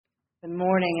Good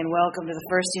morning and welcome to the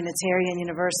First Unitarian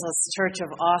Universalist Church of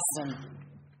Austin.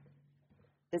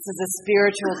 This is a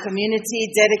spiritual community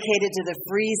dedicated to the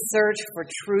free search for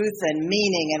truth and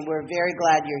meaning, and we're very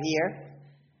glad you're here.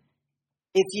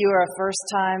 If you are a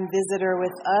first-time visitor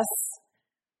with us,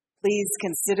 please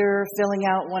consider filling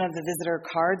out one of the visitor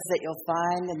cards that you'll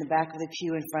find in the back of the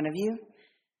pew in front of you.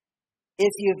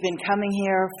 If you've been coming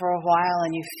here for a while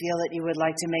and you feel that you would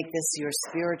like to make this your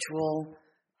spiritual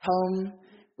home,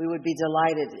 we would be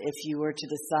delighted if you were to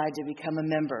decide to become a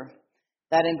member.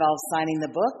 That involves signing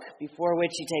the book, before which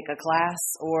you take a class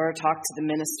or talk to the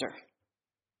minister.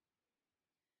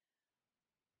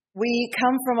 We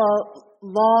come from a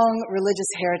long religious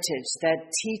heritage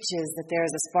that teaches that there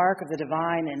is a spark of the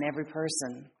divine in every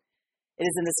person. It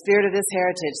is in the spirit of this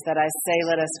heritage that I say,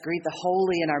 let us greet the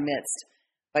holy in our midst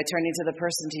by turning to the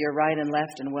person to your right and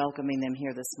left and welcoming them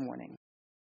here this morning.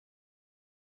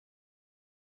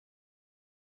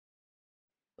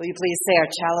 Will you please say our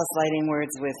chalice lighting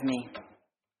words with me?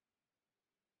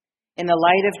 In the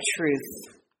light of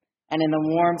truth and in the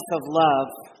warmth of love,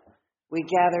 we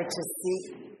gather to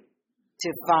seek,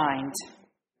 to find,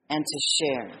 and to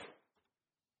share.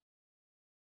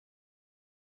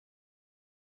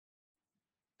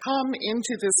 Come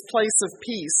into this place of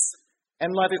peace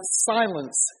and let its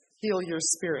silence heal your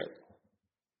spirit.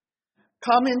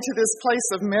 Come into this place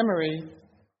of memory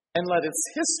and let its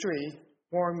history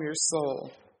warm your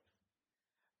soul.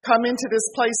 Come into this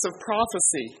place of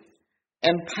prophecy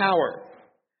and power,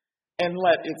 and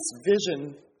let its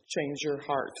vision change your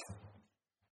heart.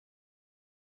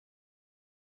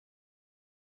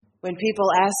 When people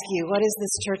ask you, what is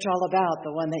this church all about,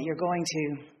 the one that you're going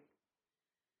to?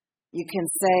 You can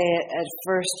say at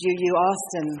First UU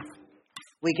Austin,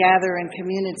 we gather in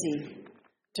community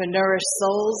to nourish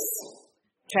souls,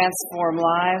 transform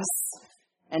lives,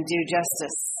 and do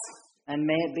justice. And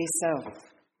may it be so.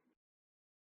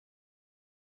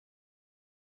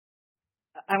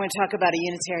 I'm going to talk about a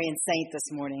Unitarian saint this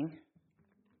morning.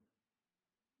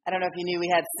 I don't know if you knew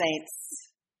we had saints.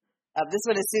 This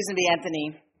one is Susan B.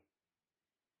 Anthony.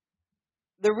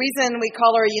 The reason we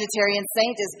call her a Unitarian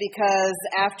saint is because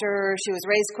after she was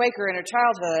raised Quaker in her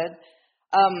childhood,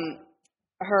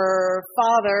 her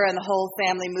father and the whole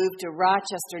family moved to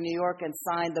Rochester, New York, and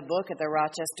signed the book at the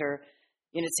Rochester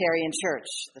Unitarian Church.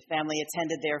 The family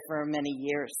attended there for many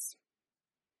years.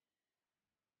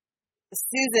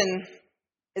 Susan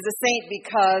is a saint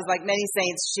because, like many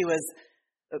saints, she was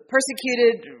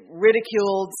persecuted,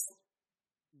 ridiculed,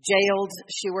 jailed.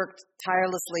 She worked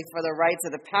tirelessly for the rights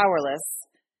of the powerless.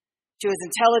 She was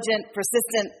intelligent,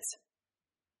 persistent,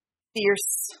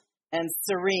 fierce, and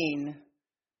serene.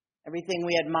 Everything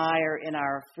we admire in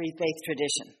our free faith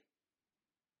tradition.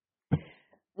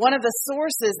 One of the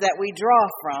sources that we draw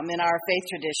from in our faith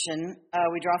tradition,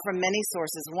 we draw from many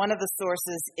sources. One of the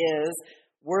sources is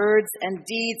words and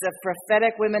deeds of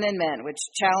prophetic women and men, which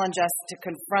challenge us to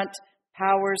confront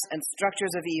powers and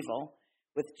structures of evil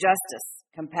with justice,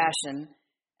 compassion,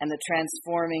 and the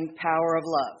transforming power of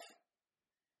love.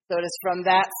 So it is from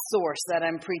that source that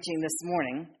I'm preaching this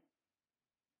morning.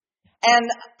 And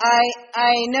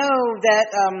I know that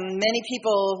many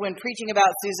people, when preaching about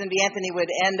Susan B. Anthony,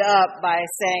 would end up by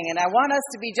saying, and I want us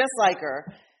to be just like her,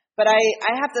 but I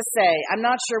have to say, I'm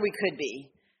not sure we could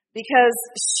be, because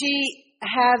she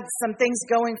had some things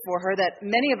going for her that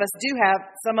many of us do have,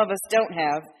 some of us don't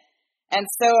have. And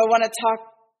so I want to talk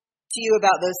to you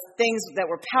about those things that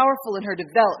were powerful in her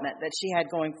development that she had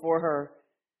going for her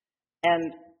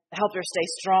and helped her stay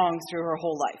strong through her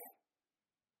whole life.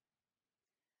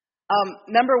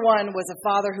 Number one was a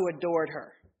father who adored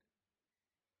her.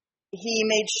 He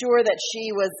made sure that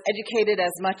she was educated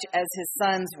as much as his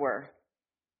sons were.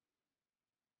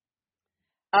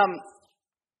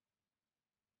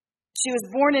 She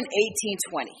was born in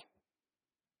 1820.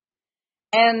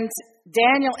 And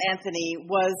Daniel Anthony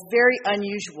was very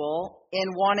unusual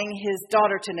in wanting his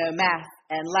daughter to know math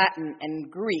and Latin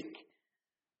and Greek.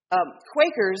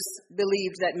 Quakers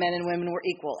believed that men and women were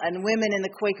equal, and women in the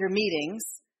Quaker meetings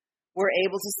were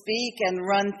able to speak and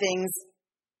run things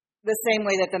the same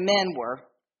way that the men were.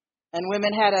 And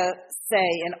women had a say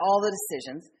in all the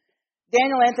decisions.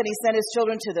 Daniel Anthony sent his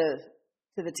children to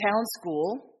the town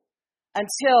school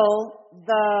until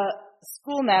the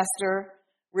schoolmaster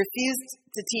refused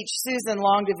to teach Susan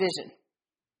long division.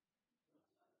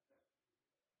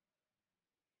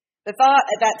 The thought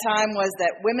at that time was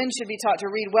that women should be taught to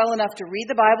read well enough to read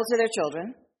the Bible to their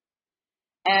children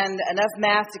and enough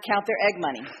math to count their egg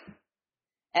money.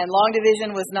 And long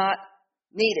division was not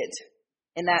needed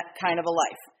in that kind of a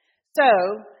life. So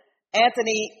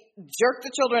Anthony jerked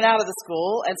the children out of the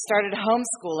school and started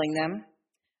homeschooling them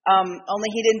Only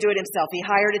he didn't do it himself. He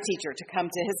hired a teacher to come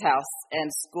to his house and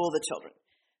school the children.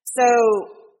 So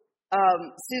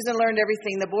Susan learned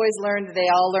everything. The boys learned. They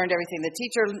all learned everything the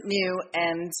teacher knew.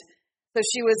 And so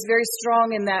she was very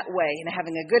strong in that way, in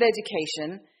having a good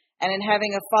education and in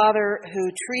having a father who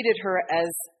treated her as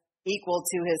equal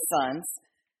to his sons.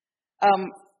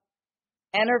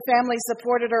 And her family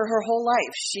supported her whole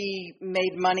life. She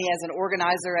made money as an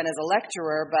organizer and as a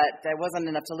lecturer, but that wasn't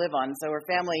enough to live on. So her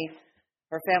family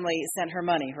sent her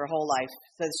money her whole life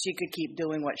so that she could keep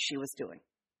doing what she was doing.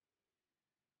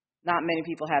 Not many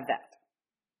people have that.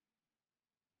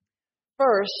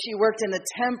 First, she worked in the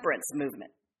temperance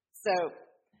movement. So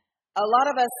a lot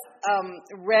of us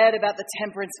read about the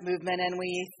temperance movement, and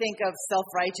we think of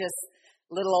self-righteous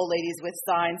little old ladies with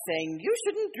signs saying, "You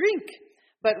shouldn't drink."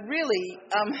 But really,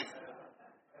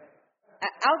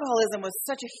 alcoholism was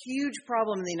such a huge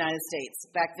problem in the United States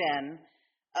back then.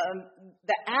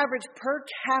 The average per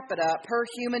capita, per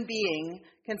human being,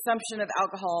 consumption of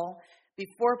alcohol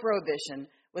before Prohibition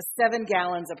was 7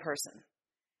 gallons a person.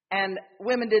 And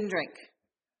women didn't drink.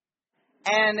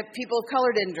 And people of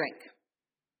color didn't drink.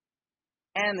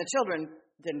 And the children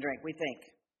didn't drink, we think.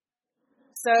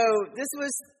 So this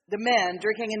was the men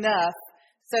drinking enough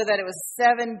so that it was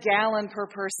 7 gallon per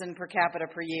person per capita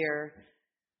per year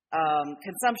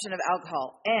consumption of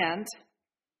alcohol. And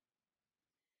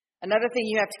another thing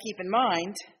you have to keep in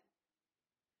mind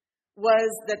was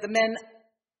that the men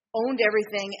owned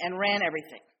everything and ran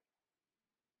everything.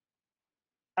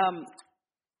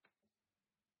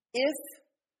 If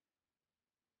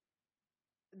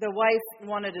the wife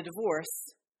wanted a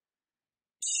divorce,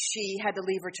 she had to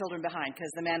leave her children behind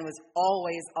because the man was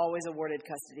always awarded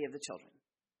custody of the children.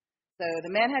 So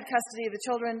the man had custody of the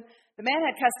children. The man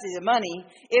had custody of the money.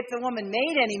 If the woman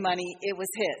made any money, it was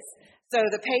his. So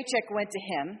the paycheck went to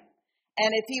him.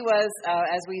 And if he was,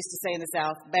 as we used to say in the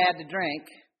South, bad to drink,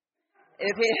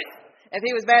 if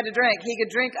he was bad to drink, he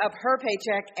could drink up her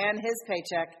paycheck and his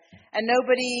paycheck, and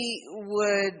nobody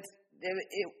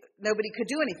could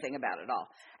do anything about it all.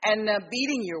 And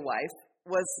beating your wife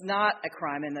was not a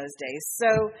crime in those days.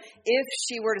 So if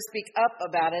she were to speak up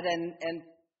about it and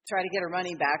try to get her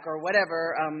money back or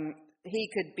whatever, he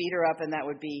could beat her up and that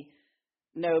would be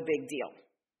no big deal.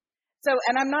 So,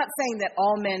 and I'm not saying that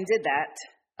all men did that.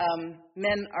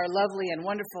 Men are lovely and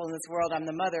wonderful in this world. I'm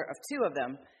the mother of 2 of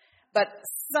them. But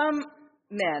some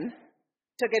men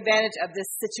took advantage of this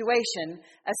situation,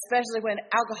 especially when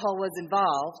alcohol was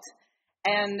involved.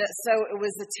 And so it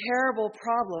was a terrible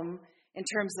problem in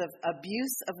terms of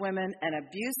abuse of women and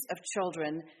abuse of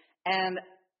children and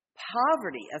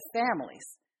poverty of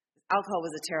families. Alcohol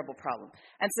was a terrible problem.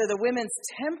 And so the women's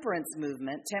temperance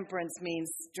movement, temperance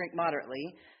means drink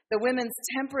moderately, the women's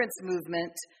temperance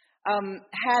movement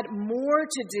had more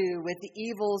to do with the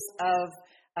evils of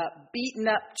beaten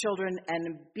up children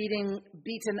and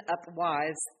beaten up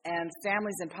wives and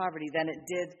families in poverty than it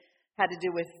had to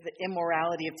do with the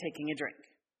immorality of taking a drink.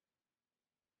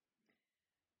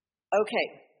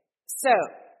 Okay, so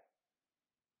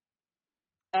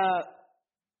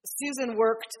Susan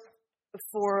worked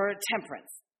for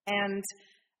temperance, and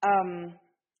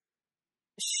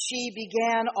she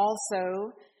began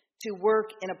also to work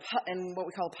in what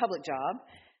we call a public job.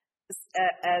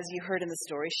 As you heard in the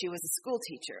story, she was a school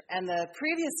teacher, and the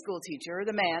previous school teacher,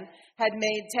 the man, had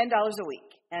made $10 a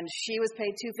week, and she was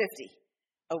paid $2.50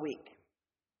 a week.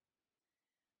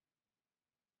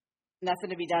 Nothing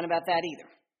to be done about that either.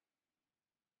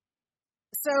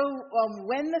 So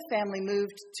when the family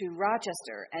moved to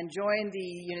Rochester and joined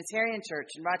the Unitarian Church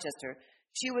in Rochester,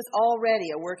 she was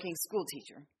already a working school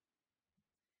teacher.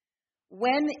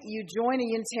 When you join a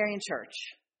Unitarian church,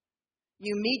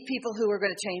 you meet people who are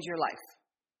going to change your life.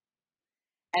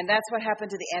 And that's what happened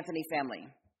to the Anthony family.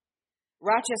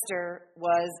 Rochester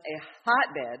was a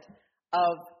hotbed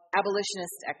of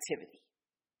abolitionist activity.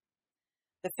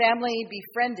 The family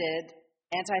befriended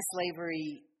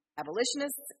anti-slavery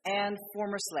abolitionists and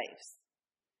former slaves.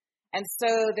 And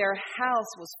so their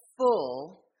house was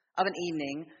full of an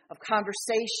evening of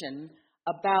conversation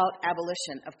about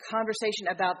abolition, of conversation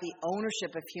about the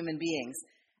ownership of human beings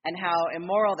and how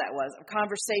immoral that was, of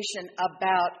conversation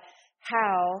about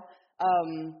how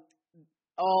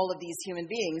all of these human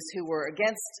beings who were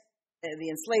against the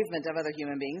enslavement of other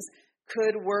human beings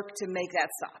could work to make that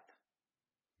stop.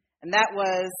 And that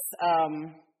was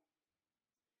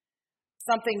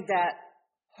something that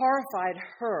horrified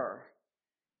her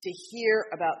to hear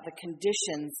about the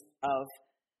conditions of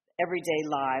everyday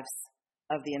lives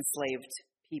of the enslaved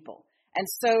people. And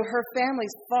so her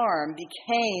family's farm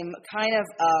became kind of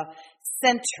a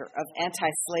center of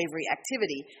anti-slavery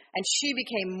activity, and she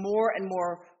became more and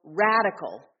more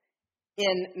radical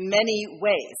in many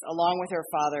ways, along with her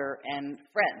father and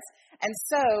friends. And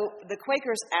so the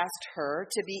Quakers asked her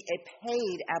to be a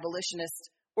paid abolitionist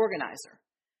organizer.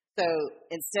 So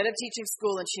instead of teaching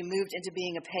school, and she moved into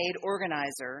being a paid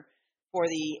organizer for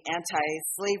the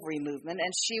anti-slavery movement,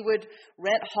 and she would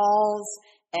rent halls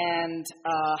and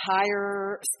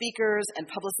hire speakers and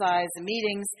publicize the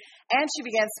meetings, and she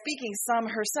began speaking some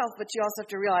herself. But you also have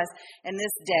to realize, in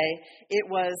this day, it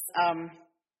was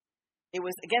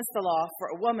against the law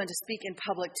for a woman to speak in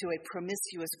public to a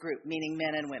promiscuous group, meaning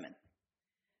men and women.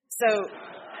 So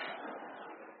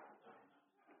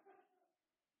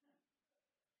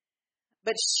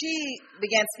but she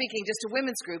began speaking just to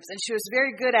women's groups, and she was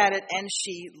very good at it, and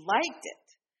she liked it.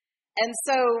 And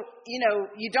so,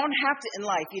 you don't have to, in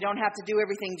life, you don't have to do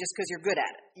everything just because you're good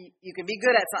at it. You can be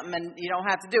good at something and you don't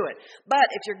have to do it. But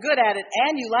if you're good at it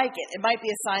and you like it, it might be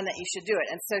a sign that you should do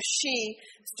it. And so she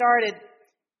started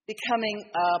becoming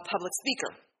a public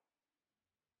speaker.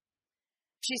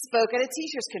 She spoke at a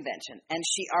teachers' convention, and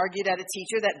she argued as a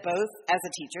teacher that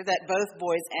both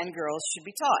boys and girls should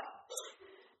be taught.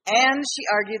 And she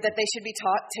argued that they should be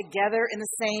taught together in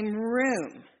the same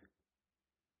room,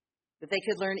 that they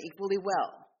could learn equally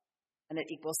well and at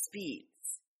equal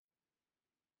speeds.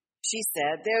 She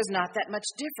said there's not that much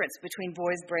difference between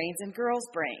boys' brains and girls'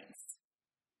 brains.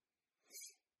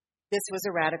 This was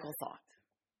a radical thought,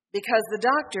 because the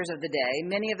doctors of the day,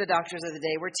 many of the doctors of the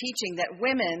day, were teaching that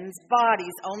women's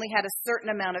bodies only had a certain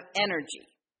amount of energy.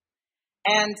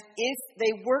 And if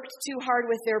they worked too hard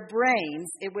with their brains,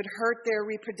 it would hurt their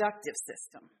reproductive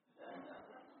system.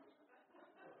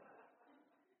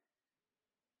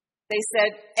 They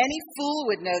said any fool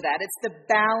would know that. It's the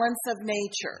balance of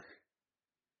nature.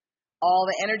 All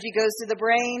the energy goes to the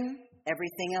brain,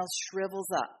 everything else shrivels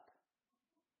up.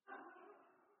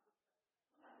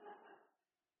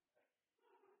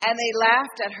 And they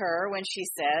laughed at her when she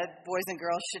said boys and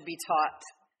girls should be taught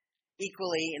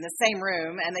equally in the same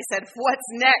room. And they said, what's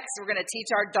next? We're going to teach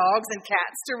our dogs and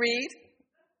cats to read?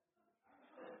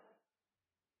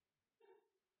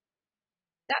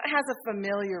 That has a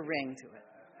familiar ring to it.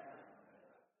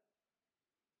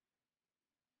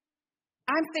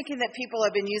 I'm thinking that people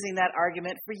have been using that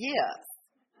argument for years.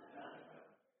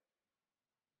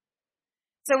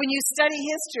 So when you study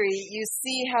history, you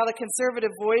see how the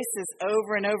conservative voices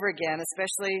over and over again,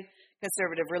 especially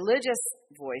conservative religious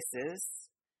voices,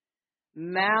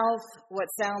 mouth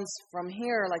what sounds from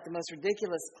here like the most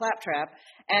ridiculous claptrap,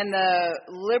 and the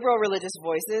liberal religious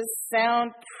voices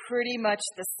sound pretty much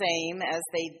the same as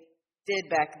they did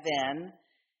back then.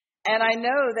 And I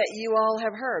know that you all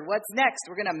have heard, what's next?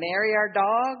 We're going to marry our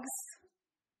dogs?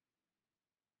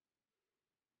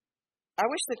 I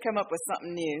wish they'd come up with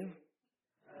something new.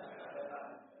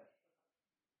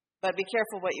 But be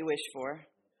careful what you wish for.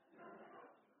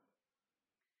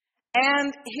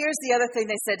 And here's the other thing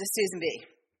they said to Susan B.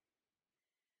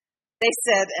 They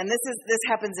said, and this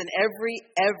happens in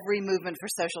every movement for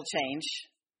social change,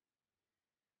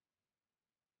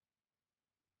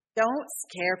 don't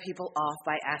scare people off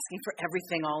by asking for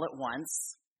everything all at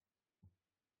once.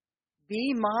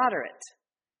 Be moderate.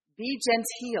 Be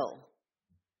genteel.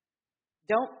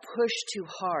 Don't push too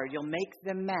hard. You'll make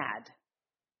them mad.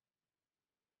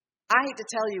 I hate to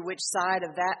tell you which side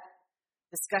of that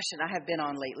discussion I have been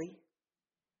on lately.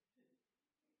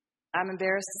 I'm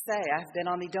embarrassed to say I've been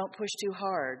on the don't push too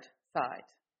hard side.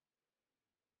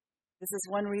 This is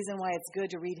one reason why it's good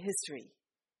to read history,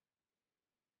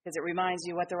 because it reminds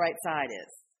you what the right side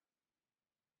is.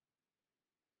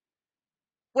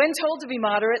 When told to be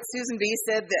moderate, Susan B.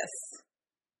 said this.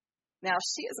 Now,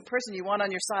 she is a person you want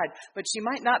on your side, but she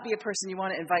might not be a person you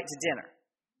want to invite to dinner.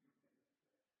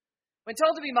 When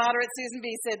told to be moderate, Susan B.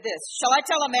 said this, shall I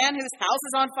tell a man whose house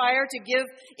is on fire to give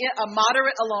a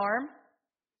moderate alarm?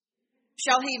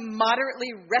 Shall he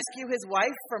moderately rescue his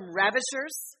wife from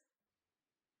ravishers?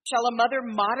 Shall a mother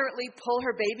moderately pull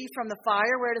her baby from the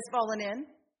fire where it has fallen in?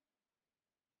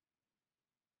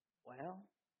 Well,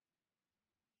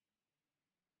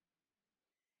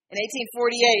 in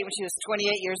 1848, when she was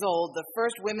 28 years old, the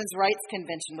first women's rights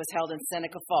convention was held in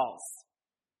Seneca Falls.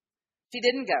 She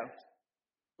didn't go.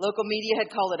 Local media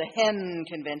had called it a hen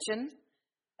convention,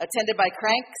 attended by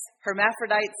cranks,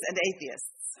 hermaphrodites, and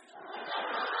atheists.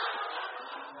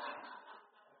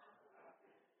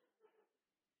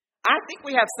 I think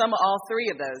we have all three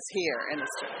of those here in this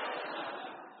church.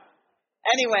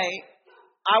 Anyway,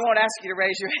 I won't ask you to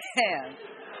raise your hand.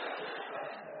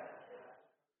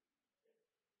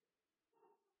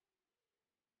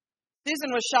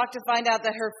 Susan was shocked to find out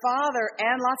that her father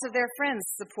and lots of their friends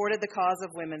supported the cause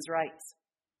of women's rights.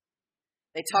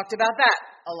 They talked about that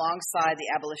alongside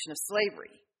the abolition of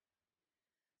slavery.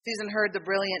 Susan heard the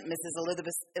brilliant Mrs.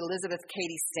 Elizabeth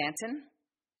Cady Stanton.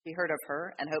 She heard of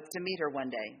her and hoped to meet her one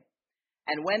day.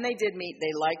 And when they did meet,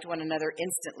 they liked one another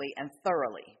instantly and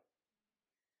thoroughly.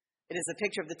 It is a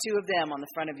picture of the two of them on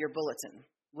the front of your bulletin.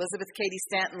 Elizabeth Cady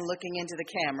Stanton looking into the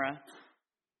camera,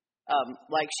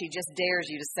 like she just dares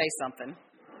you to say something.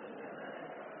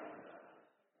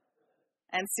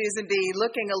 And Susan B.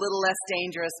 looking a little less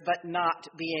dangerous, but not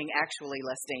being actually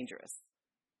less dangerous.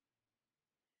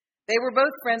 They were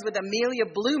both friends with Amelia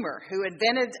Bloomer, who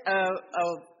invented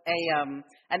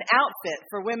an outfit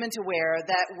for women to wear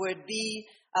that would be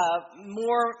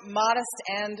more modest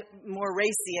and more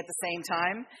racy at the same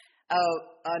time.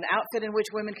 An outfit in which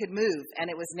women could move, and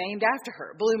it was named after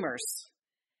her, Bloomers.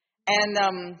 And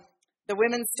the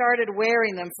women started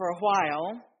wearing them for a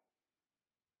while.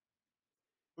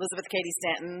 Elizabeth Cady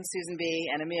Stanton, Susan B.,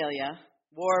 and Amelia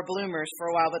wore Bloomers for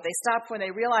a while, but they stopped when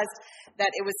they realized that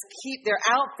their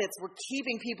outfits were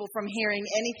keeping people from hearing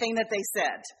anything that they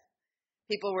said.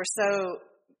 People were so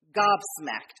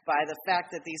gobsmacked by the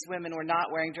fact that these women were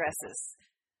not wearing dresses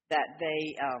that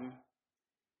they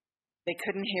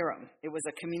couldn't hear them. It was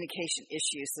a communication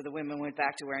issue, so the women went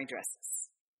back to wearing dresses.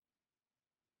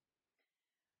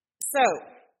 So,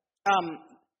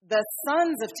 the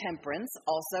Sons of Temperance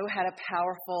also had a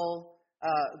powerful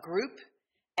group,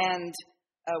 and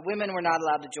women were not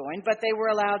allowed to join, but they were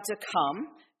allowed to come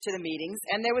to the meetings.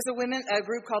 And there was a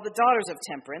group called the Daughters of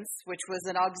Temperance, which was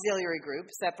an auxiliary group,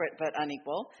 separate but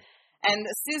unequal. And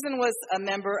Susan was a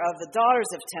member of the Daughters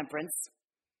of Temperance.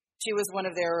 She was one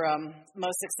of their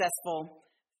most successful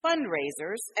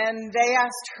fundraisers, and they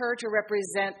asked her to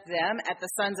represent them at the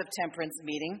Sons of Temperance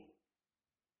meeting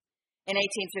in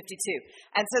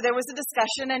 1852. And so there was a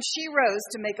discussion, and she rose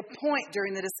to make a point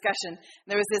during the discussion.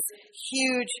 There was this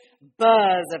huge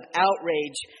buzz of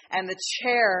outrage, and the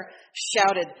chair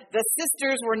shouted, "The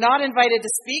sisters were not invited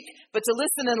to speak, but to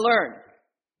listen and learn."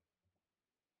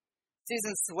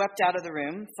 Susan swept out of the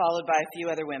room, followed by a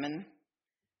few other women.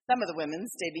 Some of the women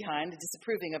stayed behind,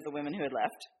 disapproving of the women who had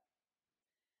left.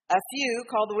 A few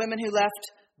called the women who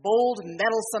left bold,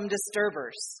 meddlesome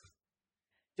disturbers.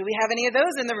 Do we have any of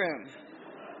those in the room?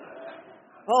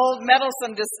 Bold,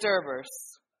 meddlesome disturbers.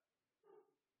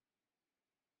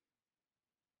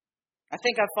 I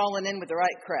think I've fallen in with the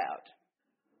right crowd.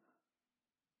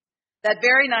 That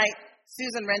very night,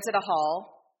 Susan rented a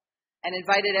hall and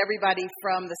invited everybody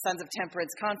from the Sons of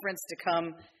Temperance conference to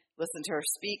come listen to her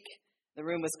speak. The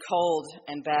room was cold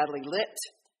and badly lit.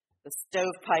 The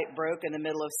stovepipe broke in the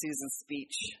middle of Susan's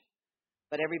speech.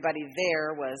 But everybody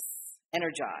there was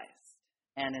energized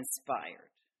and inspired.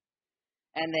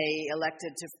 And they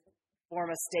elected to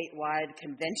form a statewide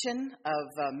convention of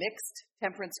a mixed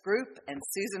temperance group, and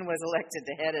Susan was elected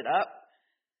to head it up.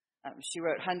 She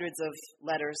wrote hundreds of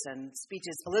letters and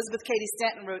speeches. Elizabeth Cady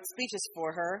Stanton wrote speeches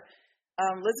for her.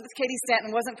 Elizabeth Cady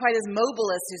Stanton wasn't quite as mobile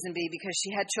as Susan B. because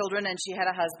she had children and she had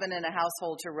a husband and a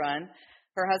household to run.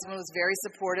 Her husband was very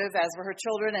supportive, as were her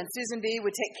children, and Susan B.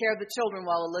 would take care of the children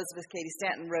while Elizabeth Cady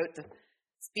Stanton wrote the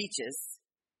speeches.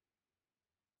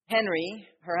 Henry,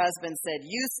 her husband, said,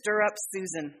 "You stir up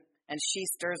Susan, and she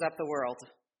stirs up the world."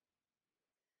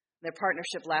 Their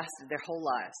partnership lasted their whole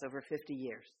lives, over 50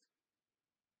 years.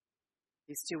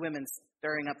 These two women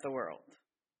stirring up the world.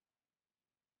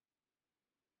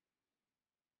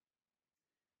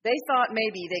 They thought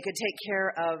maybe they could take care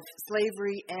of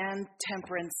slavery and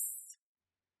temperance,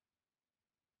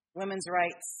 women's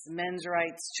rights, men's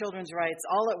rights, children's rights,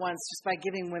 all at once just by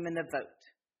giving women the vote.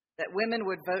 That women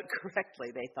would vote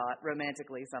correctly, they thought,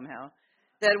 romantically somehow.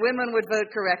 That women would vote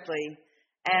correctly,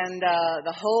 and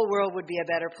the whole world would be a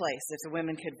better place if the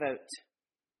women could vote.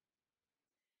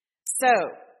 So,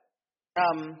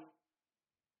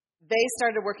 they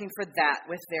started working for that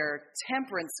with their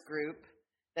temperance group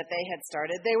that they had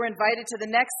started. They were invited to the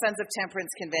next Sons of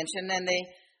Temperance convention, and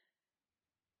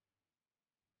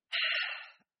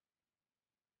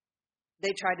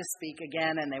they tried to speak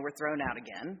again, and they were thrown out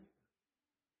again.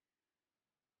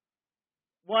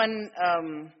 One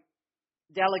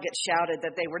delegate shouted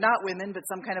that they were not women, but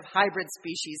some kind of hybrid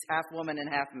species, half woman and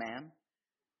half man.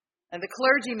 And the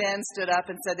clergymen stood up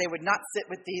and said they would not sit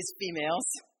with these females.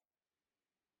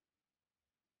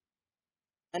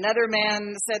 Another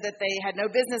man said that they had no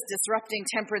business disrupting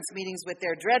temperance meetings with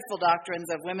their dreadful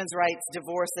doctrines of women's rights,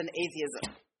 divorce, and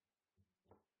atheism.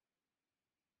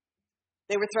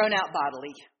 They were thrown out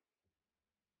bodily.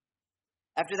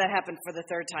 After that happened for the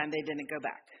third time, they didn't go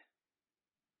back.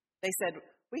 They said,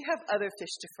 "We have other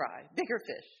fish to fry, bigger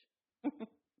fish."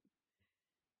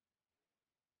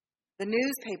 The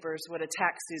newspapers would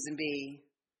attack Susan B.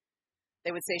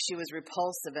 They would say she was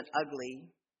repulsive and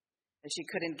ugly. that she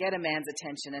couldn't get a man's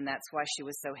attention, and that's why she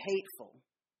was so hateful.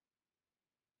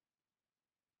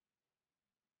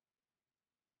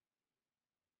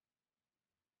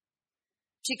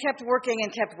 She kept working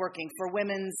and kept working for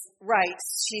women's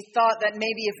rights. She thought that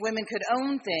maybe if women could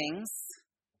own things,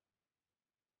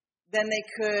 then they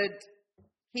could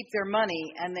keep their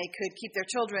money and they could keep their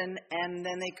children, and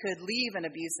then they could leave an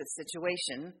abusive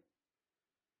situation.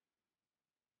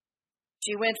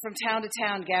 She went from town to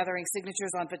town gathering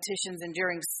signatures on petitions,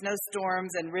 enduring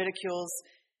snowstorms and ridicules,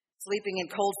 sleeping in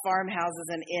cold farmhouses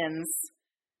and inns,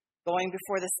 going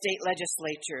before the state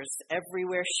legislatures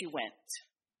everywhere she went.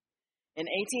 In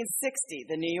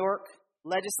 1860, the New York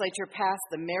legislature passed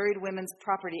the Married Women's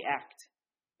Property Act,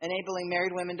 enabling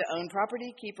married women to own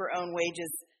property, keep her own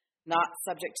wages, not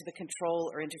subject to the control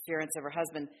or interference of her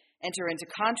husband, enter into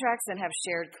contracts, and have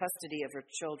shared custody of her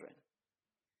children.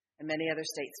 And many other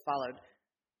states followed,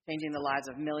 changing the lives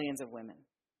of millions of women.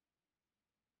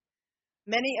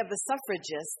 Many of the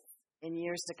suffragists in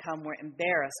years to come were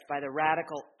embarrassed by the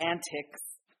radical antics,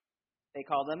 they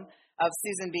call them, of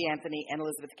Susan B. Anthony and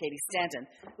Elizabeth Cady Stanton.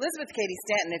 Elizabeth Cady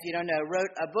Stanton, if you don't know,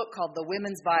 wrote a book called The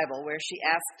Women's Bible, where she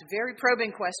asked very probing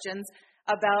questions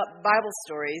about Bible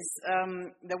stories.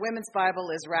 The Women's Bible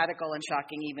is radical and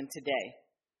shocking even today.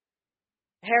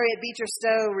 Harriet Beecher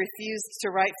Stowe refused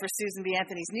to write for Susan B.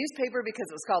 Anthony's newspaper because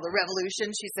it was called The Revolution.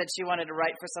 She said she wanted to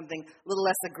write for something a little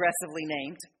less aggressively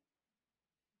named.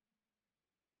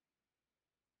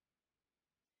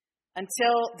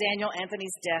 Until Daniel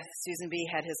Anthony's death, Susan B.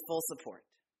 had his full support.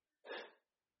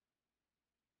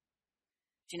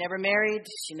 She never married.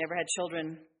 She never had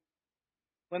children.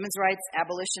 Women's rights,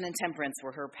 abolition, and temperance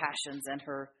were her passions and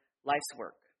her life's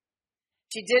work.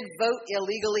 She did vote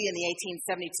illegally in the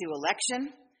 1872 election.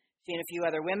 She and a few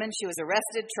other women. She was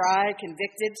arrested, tried,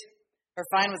 convicted. Her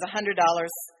fine was $100.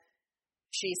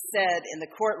 She said in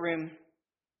the courtroom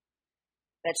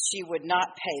that she would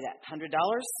not pay that $100.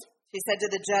 She said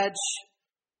to the judge,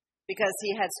 because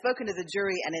he had spoken to the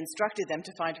jury and instructed them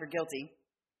to find her guilty,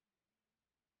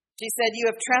 she said, "You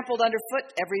have trampled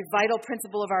underfoot every vital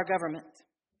principle of our government.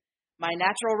 My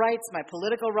natural rights, my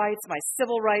political rights, my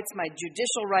civil rights, my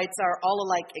judicial rights are all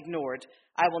alike ignored.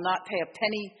 I will not pay a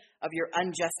penny of your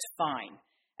unjust fine."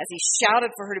 As he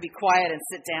shouted for her to be quiet and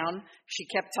sit down,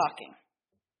 she kept talking.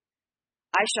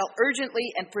 "I shall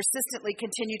urgently and persistently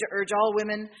continue to urge all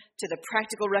women to the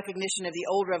practical recognition of the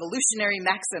old revolutionary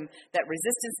maxim that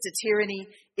resistance to tyranny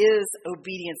is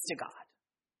obedience to God."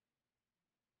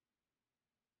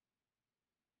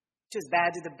 She was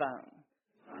bad to the bone.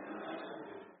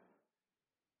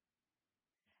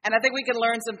 And I think we can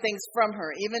learn some things from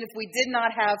her, even if we did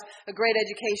not have a great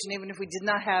education, even if we did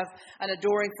not have an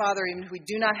adoring father, even if we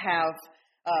do not have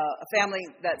a family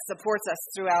that supports us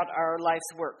throughout our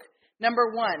life's work.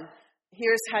 Number one,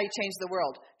 here's how you change the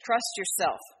world. Trust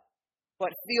yourself.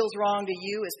 What feels wrong to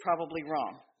you is probably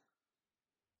wrong.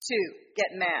 2,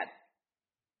 get mad.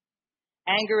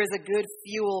 Anger is a good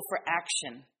fuel for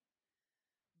action.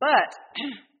 But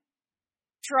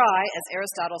try, as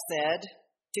Aristotle said,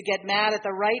 to get mad at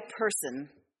the right person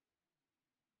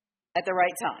at the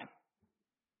right time.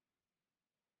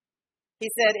 He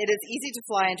said, it is easy to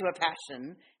fly into a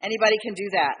passion. Anybody can do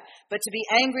that. But to be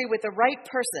angry with the right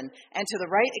person and to the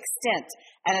right extent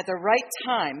and at the right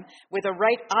time with the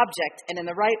right object and in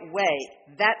the right way,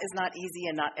 that is not easy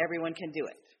and not everyone can do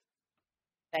it.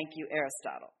 Thank you,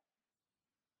 Aristotle.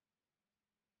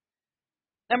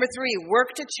 Number 3,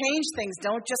 work to change things.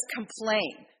 Don't just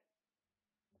complain.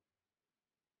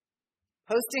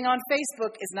 Posting on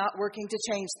Facebook is not working to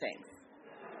change things.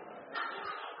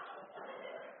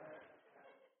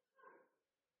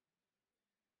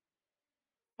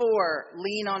 4,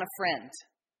 lean on a friend.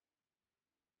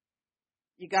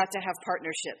 You got to have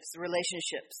partnerships,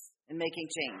 relationships in making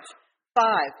change. 5,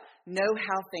 know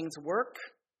how things work.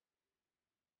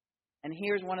 And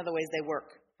here's one of the ways they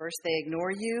work. First, they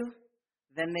ignore you,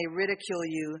 then they ridicule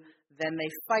you, then they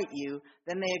fight you,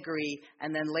 then they agree,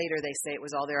 and then later they say it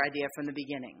was all their idea from the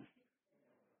beginning.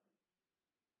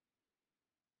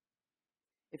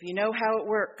 If you know how it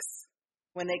works,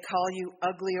 when they call you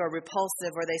ugly or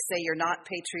repulsive, or they say you're not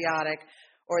patriotic,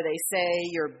 or they say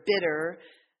you're bitter,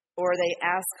 or they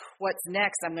ask, what's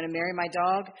next? I'm going to marry my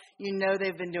dog. You know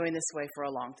they've been doing this way for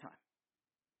a long time.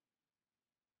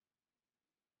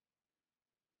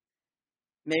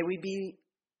 May we be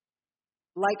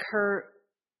like her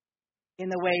in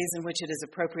the ways in which it is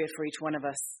appropriate for each one of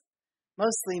us.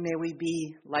 Mostly, may we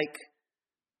be like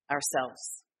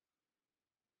ourselves.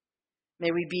 May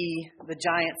we be the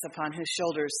giants upon whose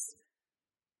shoulders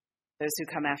those who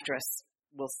come after us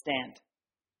will stand.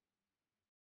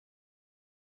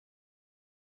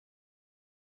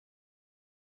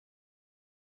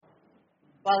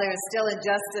 While there is still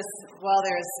injustice, while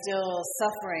there is still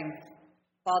suffering,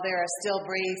 while there are still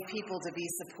brave people to be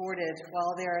supported,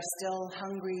 while there are still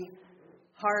hungry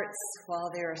hearts,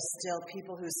 while there are still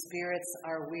people whose spirits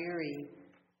are weary,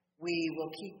 we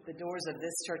will keep the doors of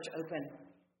this church open.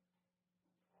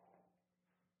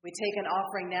 We take an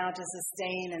offering now to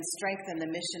sustain and strengthen the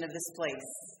mission of this place,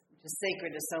 which is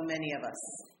sacred to so many of us.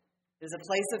 It is a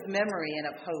place of memory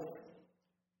and of hope.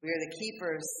 We are the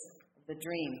keepers of the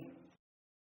dream.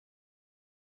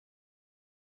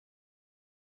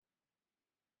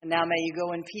 And now may you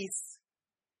go in peace.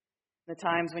 The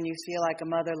times when you feel like a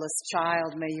motherless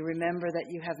child, may you remember that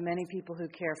you have many people who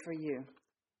care for you.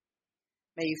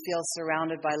 May you feel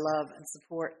surrounded by love and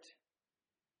support.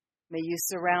 May you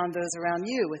surround those around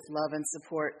you with love and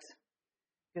support,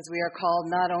 because we are called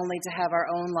not only to have our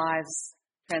own lives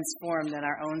transformed and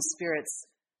our own spirits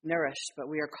nourished, but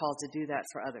we are called to do that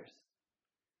for others.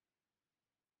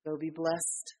 So be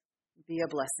blessed, be a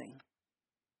blessing.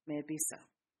 May it be so.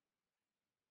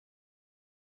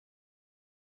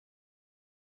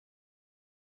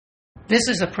 This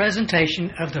is a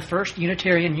presentation of the First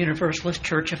Unitarian Universalist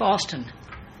Church of Austin.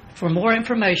 For more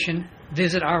information,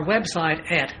 visit our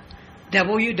website at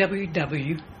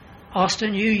www.austinuu.org.